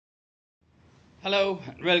Hello,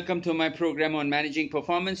 welcome to my program on managing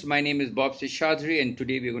performance. My name is Bob Seshadri, and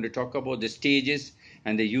today we're going to talk about the stages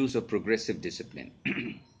and the use of progressive discipline.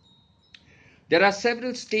 There are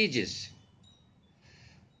several stages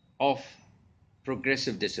of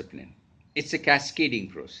progressive discipline. It's a cascading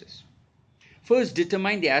process. First,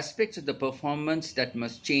 determine the aspects of the performance that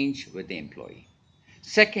must change with the employee.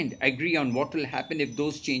 Second, agree on what will happen if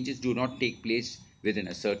those changes do not take place within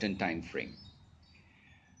a certain time frame.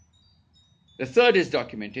 The third is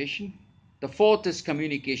documentation. The fourth is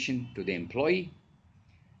communication to the employee.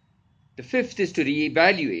 The fifth is to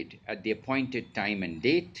reevaluate at the appointed time and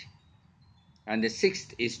date. And the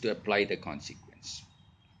sixth is to apply the consequence.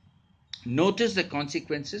 Notice the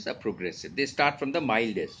consequences are progressive. They start from the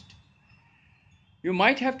mildest. You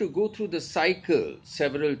might have to go through the cycle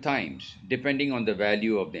several times depending on the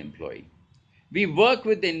value of the employee. We work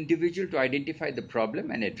with the individual to identify the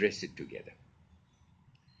problem and address it together.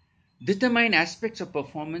 Determine aspects of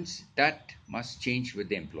performance that must change with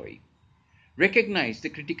the employee. Recognize the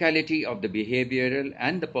criticality of the behavioral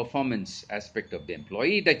and the performance aspect of the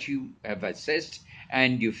employee that you have assessed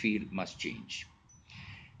and you feel must change.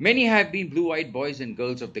 Many have been blue-eyed boys and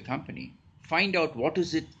girls of the company. Find out what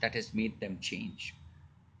is it that has made them change.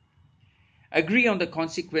 Agree on the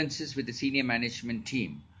consequences with the senior management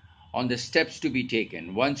team on the steps to be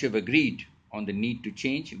taken once you've agreed on the need to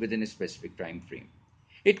change within a specific time frame.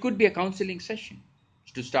 It could be a counseling session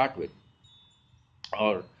to start with,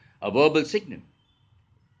 or a verbal signal,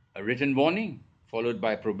 a written warning, followed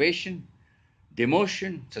by probation,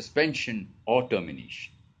 demotion, suspension, or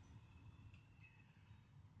termination.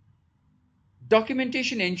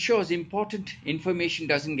 Documentation ensures important information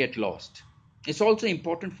doesn't get lost. It's also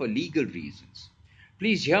important for legal reasons.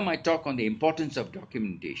 Please hear my talk on the importance of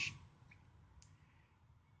documentation.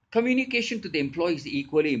 Communication to the employee is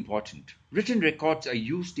equally important. Written records are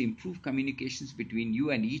used to improve communications between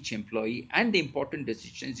you and each employee and the important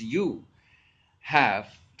decisions you have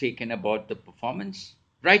taken about the performance.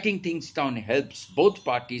 Writing things down helps both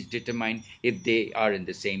parties determine if they are on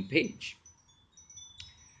the same page.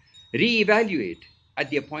 Reevaluate at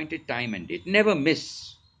the appointed time and date. Never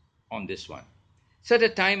miss on this one. Set a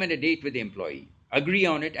time and a date with the employee. Agree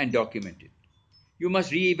on it and document it. You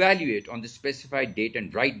must reevaluate on the specified date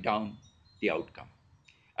and write down the outcome.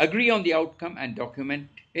 Agree on the outcome and document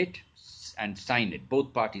it and sign it.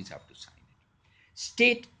 Both parties have to sign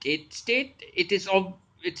it.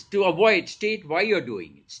 It's to avoid, state why you're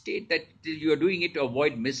doing it. State that you're doing it to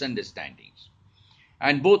avoid misunderstandings.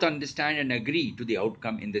 And both understand and agree to the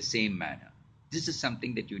outcome in the same manner. This is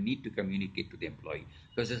something that you need to communicate to the employee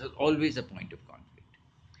because there's always a point of conflict.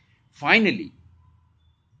 Finally,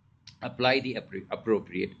 apply the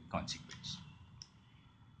appropriate consequence.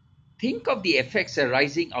 Think of the effects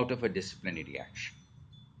arising out of a disciplinary action.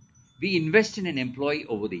 We invest in an employee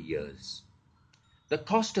over the years. The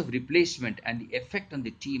cost of replacement and the effect on the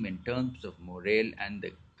team in terms of morale and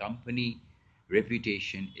the company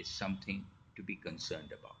reputation is something to be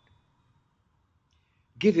concerned about.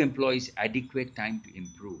 Give employees adequate time to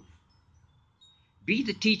improve. Be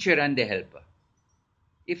the teacher and the helper.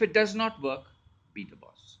 If it does not work, be the boss.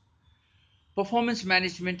 Performance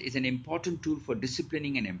management is an important tool for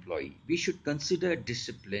disciplining an employee. We should consider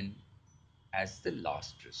discipline as the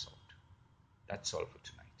last resort. That's all for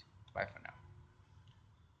tonight. Bye for now.